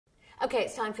Okay,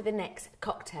 it's time for the next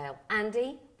cocktail.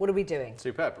 Andy, what are we doing?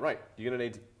 Superb. Right, you're going to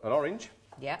need an orange.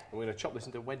 Yeah. And we're going to chop this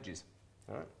into wedges.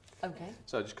 All right. Okay.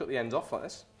 So just cut the ends off like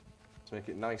this to make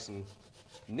it nice and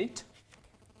neat.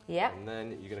 Yeah. And then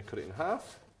you're going to cut it in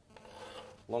half,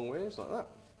 long ways like that.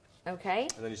 Okay.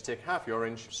 And then you just take half your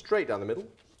orange straight down the middle,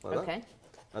 like that. Okay.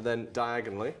 And then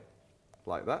diagonally,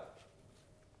 like that.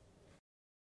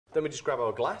 Then we just grab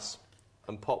our glass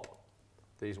and pop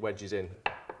these wedges in.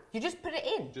 You just put it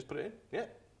in? Just put it in, yeah.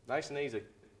 Nice and easy.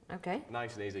 Okay.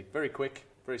 Nice and easy. Very quick,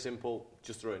 very simple.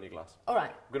 Just throw it in your glass. All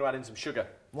right. We're going to add in some sugar.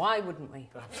 Why wouldn't we?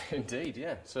 Indeed,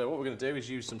 yeah. So what we're going to do is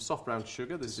use some soft brown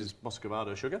sugar. This is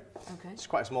moscovado sugar. Okay. It's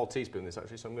quite a small teaspoon, this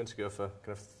actually, so I'm going to go for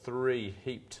kind of 3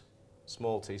 heaped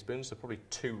small teaspoons, so probably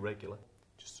 2 regular.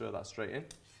 Just throw that straight in.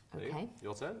 There Okay.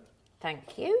 Your turn.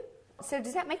 Thank you. So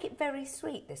does that make it very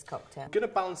sweet, this cocktail? I'm going to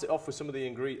balance it off with some of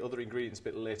the other ingredients a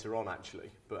bit later on, actually.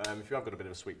 But if you have got a bit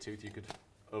of a sweet tooth, you could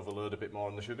overload a bit more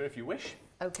on the sugar if you wish.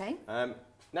 Okay.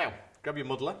 Now, grab your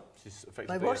muddler, which is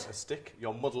effectively a stick.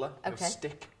 Your muddler, a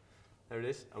stick. There it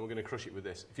is, and we're going to crush it with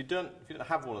this. If you don't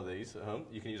have one of these at home,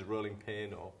 you can use a rolling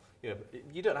pin, or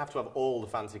you don't have to have all the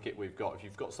fancy kit we've got. If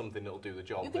you've got something that'll do the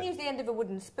job, you can use the end of a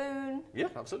wooden spoon. Yeah,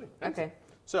 absolutely. Okay.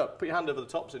 So put your hand over the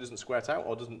top so it doesn't squirt out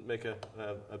or doesn't make a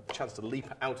chance to leap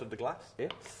out of the glass. Yeah.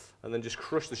 And then just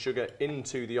crush the sugar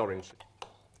into the orange.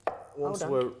 Once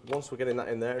we're getting that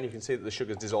in there, and you can see that the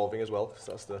sugar's dissolving as well.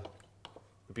 So that's the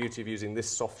beauty of using this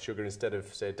soft sugar instead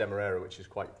of, say, Demerara, which is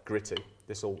quite gritty.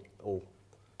 This will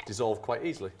dissolve quite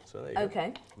easily. So there you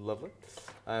go. Lovely.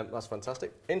 That's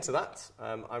fantastic. Into that,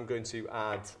 I'm going to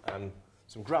add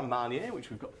some Grand Marnier,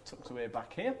 which we've got tucked away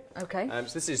back here. Okay.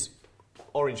 So this is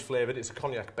orange flavoured. It's a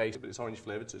cognac base, but it's orange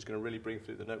flavoured, so it's going to really bring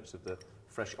through the notes of the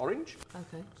fresh orange.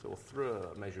 Okay. So we'll throw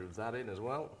a measure of that in as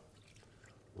well.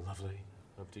 Lovely.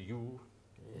 Up to you.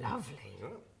 Lovely. Yeah.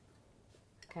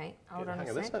 Okay, hold on a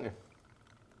sec. This, don't you?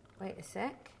 Wait a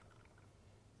sec.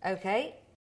 Okay.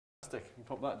 Fantastic. We'll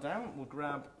pop that down. We'll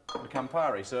grab the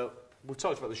Campari. So we've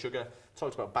talked about the sugar,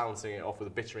 talked about balancing it off with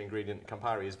a bitter ingredient.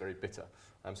 Campari is very bitter.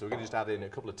 So we're going to just add in a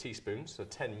couple of teaspoons, so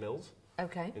 10 mils.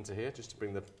 Okay. Into here, just to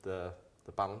bring the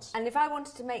balance. And if I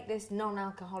wanted to make this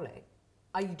non-alcoholic,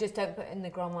 you just don't put in the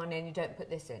Grand Marnier and you don't put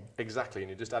this in? Exactly, and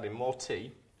you just add in more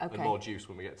tea and more juice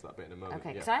when we get to that bit in a moment.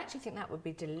 Okay, because I actually think that would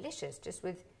be delicious, just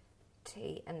with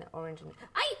tea and the orange and...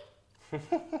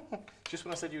 Just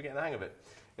when I said you were getting the hang of it.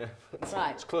 Yeah.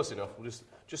 Right. It's close enough, we'll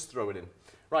just throw it in.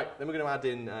 Right, then we're going to add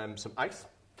in some ice.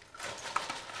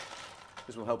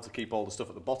 This will help to keep all the stuff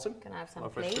at the bottom. Can I have some,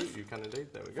 please? Fruit. You can indeed.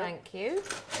 There we go. Thank you.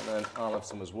 And then I'll have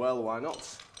some as well. Why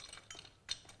not?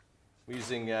 We're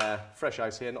using fresh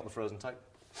ice here, not the frozen type.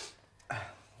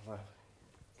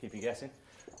 Keep you guessing.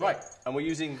 Right, and we're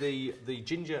using the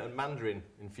ginger and mandarin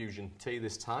infusion tea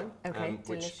this time. Okay,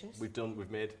 which delicious.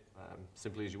 we've made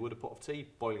simply as you would a pot of tea,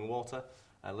 boiling water,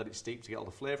 let it steep to get all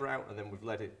the flavour out, and then we've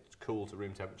let it cool to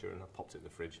room temperature, and I've popped it in the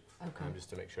fridge just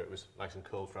to make sure it was nice and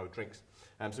cold for our drinks.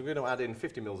 So we're going to add in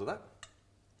 50 mils of that,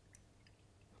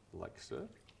 like so.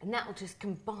 And that will just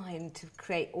combine to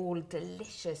create all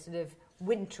delicious sort of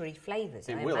wintry flavours.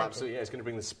 It will, absolutely, yeah. It's going to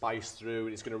bring the spice through,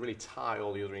 and it's going to really tie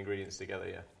all the other ingredients together,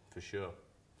 yeah, for sure.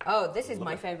 Oh, this is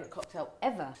my favourite cocktail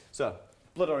ever. So,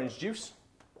 blood orange juice,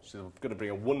 which is going to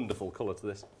bring a wonderful colour to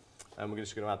this. And we're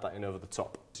just going to add that in over the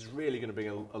top. This is really going to bring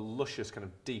a luscious, kind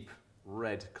of deep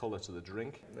red colour to the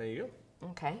drink. There you go.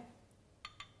 Okay.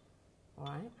 All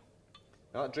right.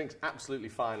 Now, that drink's absolutely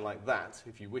fine like that,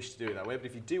 if you wish to do it that way. But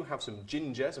if you do have some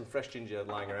ginger, some fresh ginger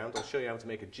lying around, I'll show you how to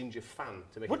make a ginger fan.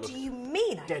 To make what do you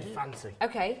mean? Dead fancy.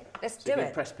 Okay, let's do it. So you can it.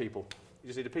 impress people. You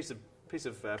just need a piece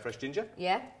of fresh ginger.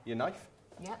 Yeah. Your knife.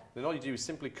 Yeah. Then all you do is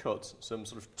simply cut some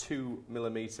sort of 2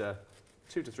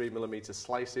 to 3 millimetre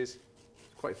slices,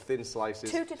 quite thin slices.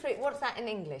 2 to 3, what's that in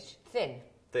English? Thin?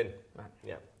 Thin, right.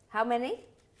 Yeah. How many?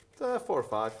 4 or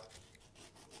 5.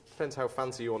 Depends how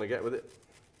fancy you want to get with it.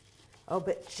 Oh,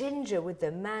 but ginger with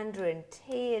the mandarin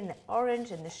tea and the orange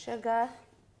and the sugar.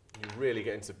 You really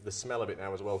get into the smell of it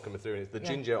now as well coming through. And the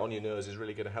ginger on your nose is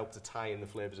really going to help to tie in the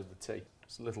flavours of the tea.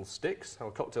 Some little sticks, our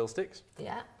cocktail sticks.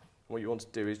 Yeah. What you want to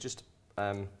do is just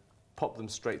pop them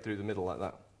straight through the middle like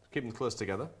that. Keep them close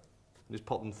together and just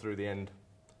pop them through the end.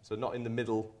 So not in the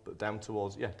middle, but down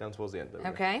towards the end.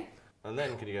 Okay. And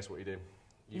then can you guess what you do?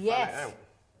 You fan it out.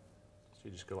 So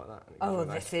you just go like that.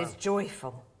 And this is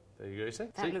joyful. There you go, you see?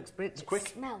 That looks brilliant. It's quick.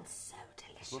 It smells so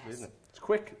delicious. It's lovely, isn't it? It's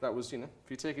quick. That was, if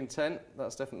you're taking 10,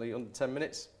 that's definitely under 10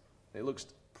 minutes. It looks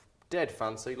dead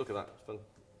fancy. Look at that. It's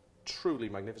truly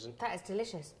magnificent. That is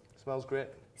delicious. Smells great.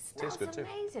 Tastes good too.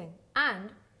 Amazing. And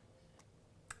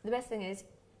the best thing is,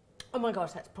 Oh my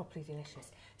gosh, that's properly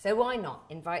delicious. So why not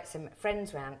invite some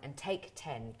friends round and take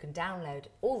 10? You can download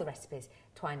all the recipes,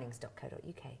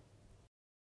 twinings.co.uk.